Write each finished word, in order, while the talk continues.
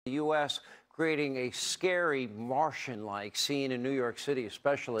The U.S. creating a scary Martian-like scene in New York City,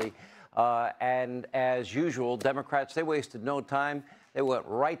 especially. And as usual, Democrats, they wasted no time. They went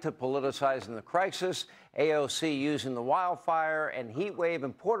right to politicizing the crisis. AOC using the wildfire and heat wave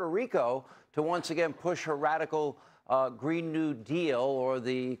in Puerto Rico to once again push her radical Green New Deal or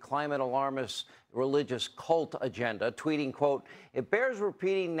the climate alarmist religious cult agenda, tweeting, quote, "It bears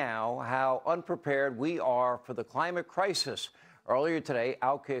repeating now how unprepared we are for the climate crisis." Earlier today,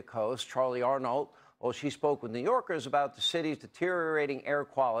 Outkick host Charlie Arnold, well, she spoke with New Yorkers about the city's deteriorating air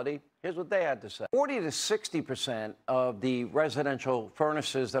quality. Here's what they had to say. 40 to 60% of the residential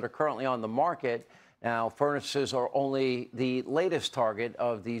furnaces that are currently on the market. Now, furnaces are only the latest target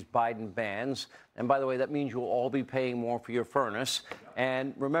of these Biden bans. And by the way, that means you'll all be paying more for your furnace.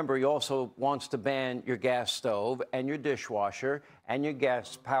 And remember, he also wants to ban your gas stove and your dishwasher and your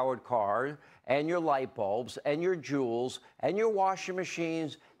gas-powered car and your light bulbs and your Juuls and your washing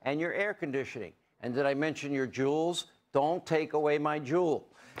machines and your air conditioning. And did I mention your Juuls? Don't take away my Juul.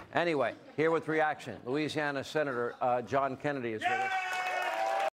 Anyway, here with reaction, Louisiana Senator John Kennedy is with us.